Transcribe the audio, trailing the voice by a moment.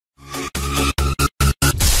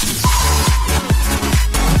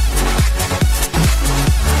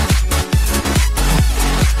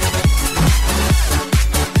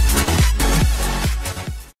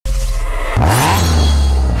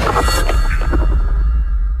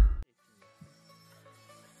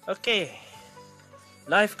Okay,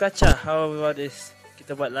 live gacha. How about this?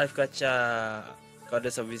 Kita buat live gacha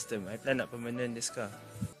Goddess of Wisdom. I plan nak permanent this car.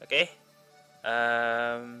 Okay.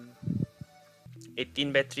 18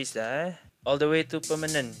 batteries dah all the way to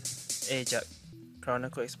permanent. Jap, crown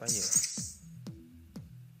aku expire.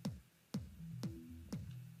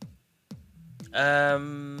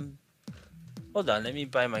 Hold on, let me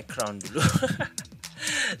buy my crown dulu.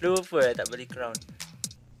 Lupa tak beli crown.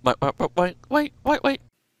 Wait.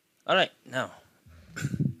 Alright, now.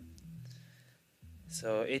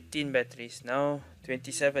 So 18 batteries, now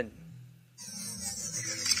 27.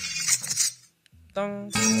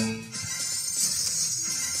 Tong.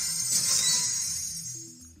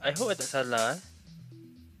 I hope I tak salah.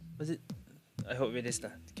 Was it? I hope it is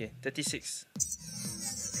lah. Okay, 36.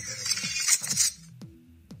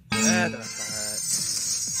 Tak dapat.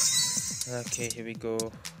 Okay, here we go.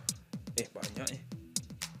 Banyak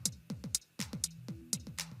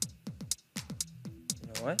You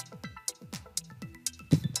know what?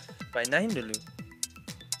 By 9 dulu.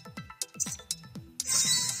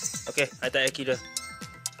 Okay, I tak payah kira.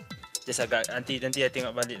 Just agak nanti I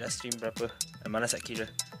tengok balik lah stream berapa. Malas nak kira.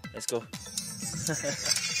 Let's go.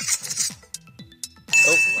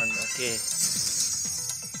 Oh, one. Okay.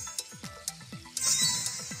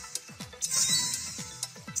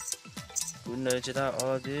 Guna je lah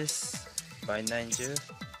all this. By 9 je.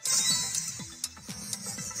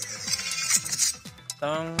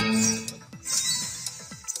 Tong.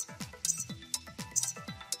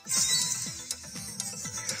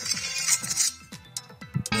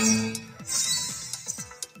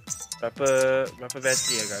 Berapa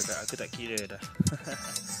bateri agak-agak aku tak kira dah.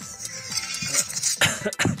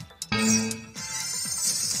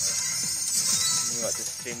 Ni waktu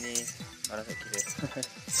stream ni malas nak kira.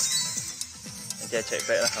 Nanti I check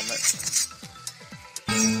back lah how much.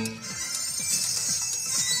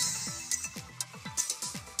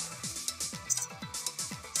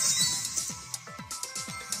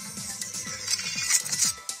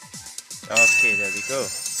 Okay, there we go.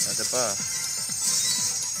 Another bar.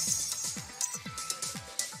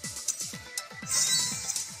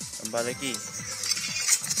 Tambah lagi.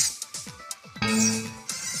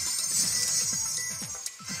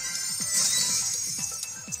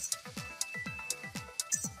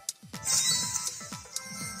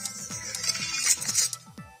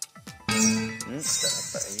 Tak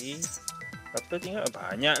dapat lagi. Apa tinggal?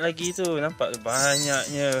 Banyak lagi tu. Nampak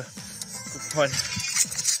banyaknya kupon.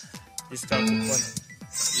 Discount kupon.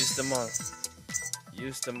 Use them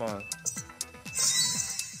all.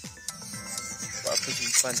 Buat apa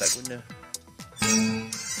simpan tak guna.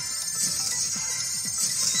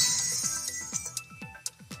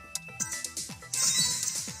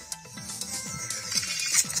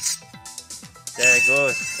 There it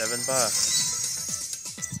goes. 7 bar.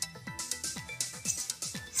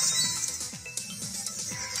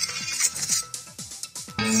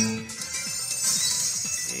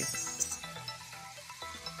 Okay.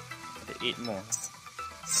 Ada 8 more.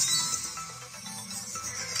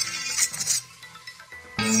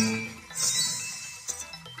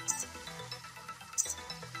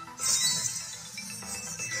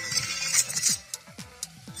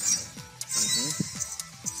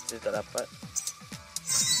 Tak dapat.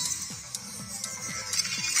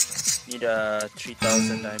 Ni dah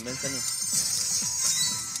 3000 diamonds ni.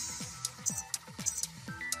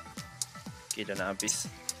 Okay, dah nak habis.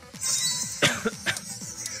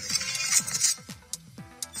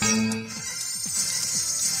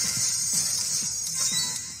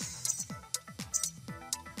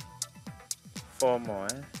 Four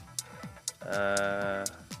more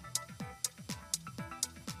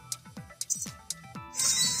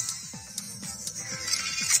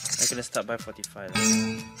I'm gonna start by 45 lah.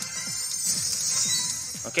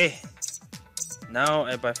 Okay, now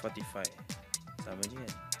I buy 45. Sama je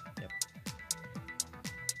kan? Yep.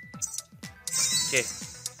 Okay,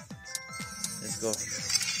 let's go.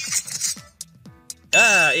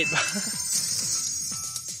 8 bar.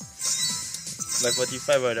 By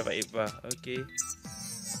 45 baru dapat 8 bar. Okay.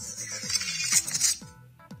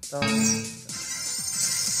 Tong.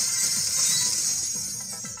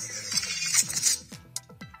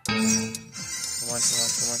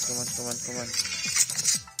 Come on.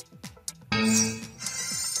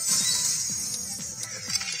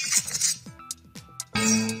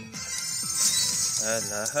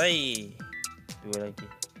 Alah, hai. 2 lagi.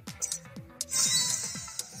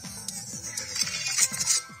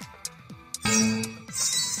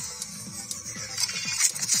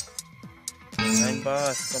 Nine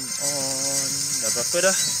bars, come on. Dah berapa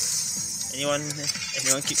dah? Anyone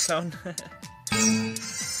keep count?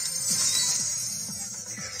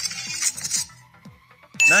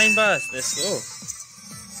 9 bars. Let's go.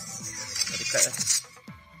 Dekat lah.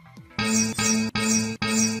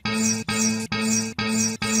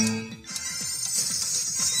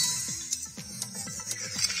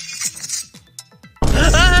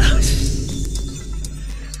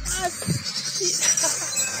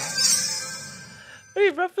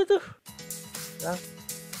 Weh, berapa tu?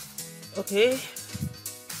 Okay.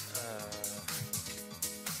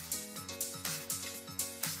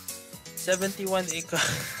 71 ekor.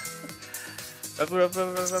 Berapa?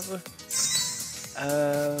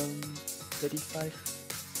 35.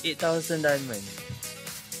 8,000 diamond.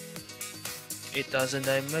 8,000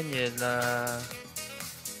 diamond ialah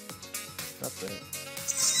berapa?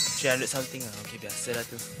 300 something lah. Okay, biasa lah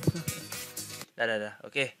tu. dah.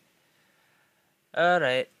 Okay.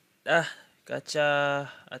 Alright. Gacha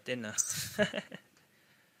Athena.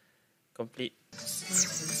 Complete.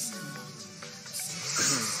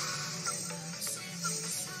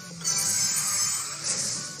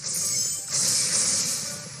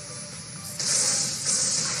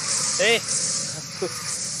 Hey.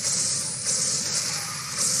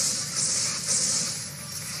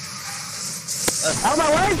 Out of my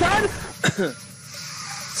way, son!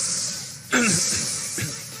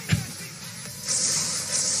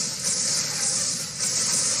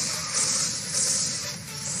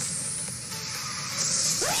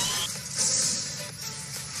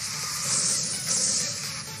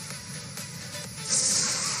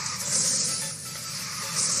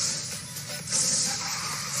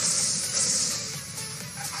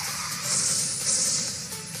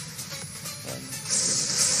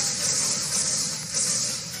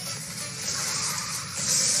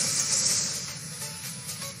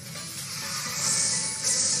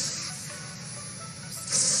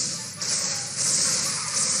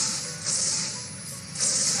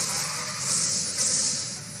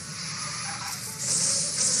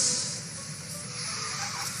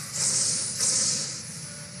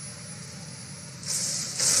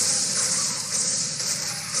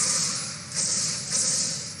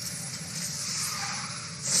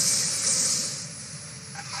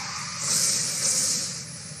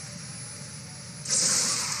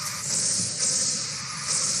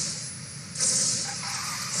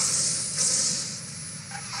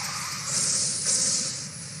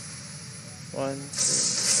 One, two,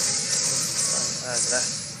 dah.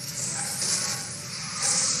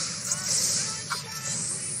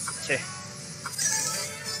 Okay.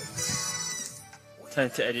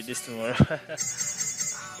 Time to edit this tomorrow.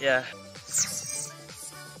 Yeah.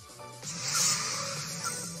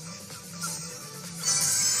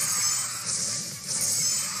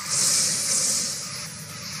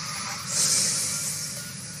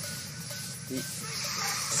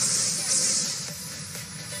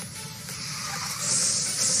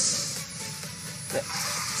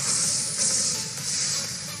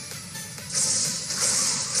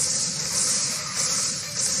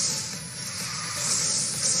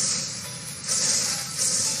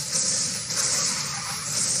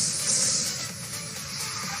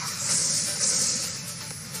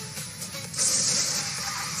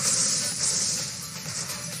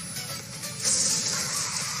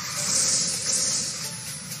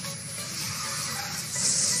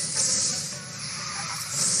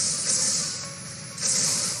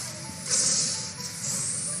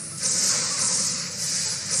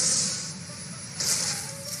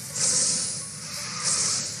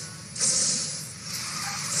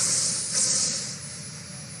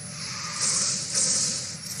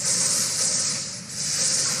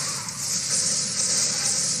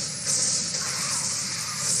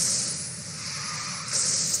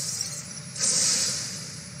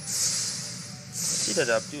 Dah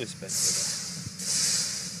dah up to special dah.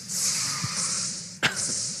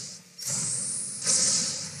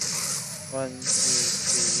 One, two,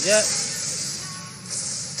 three, yeah.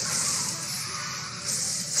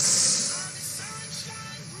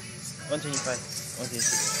 $125,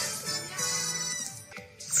 $126.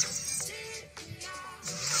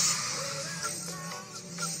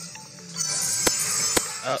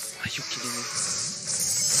 Are you kidding me?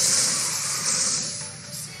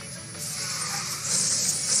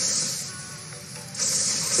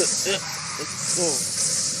 Let's go.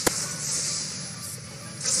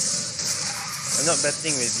 I'm not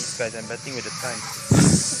betting with these guys, I'm betting with the time.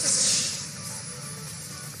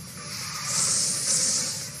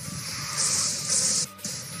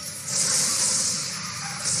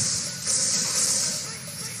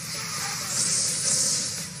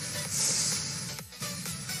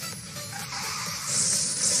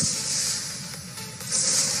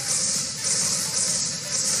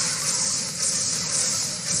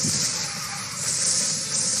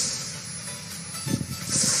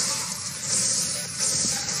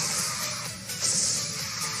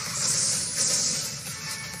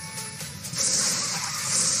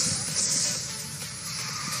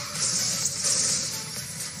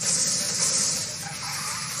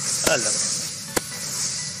 Alam.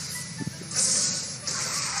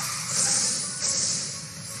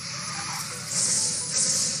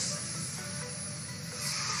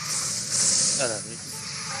 Alam.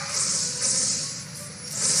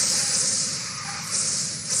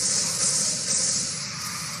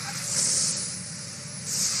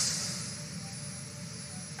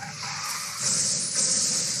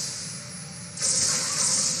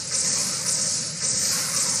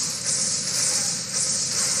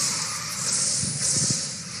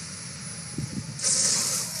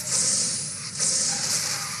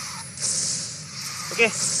 Okay,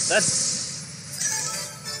 done.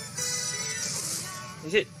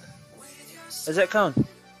 Is it? Does that count?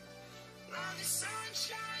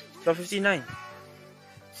 12:59.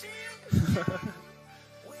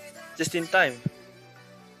 Just in time.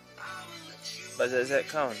 But does that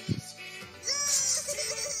count?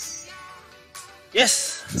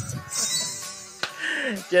 Yes!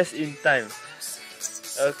 Just in time.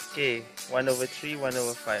 Okay, 1/3,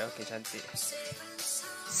 1/5. Okay, cantik.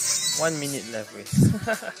 1 minute left, wait.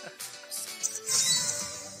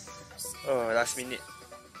 Oh, last minute.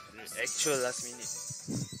 Actual last minute.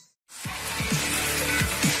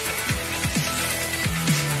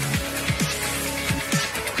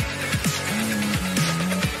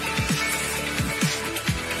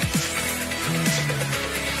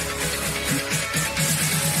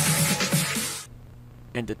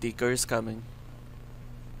 And the ticker is coming.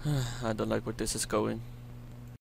 I don't like where this is going.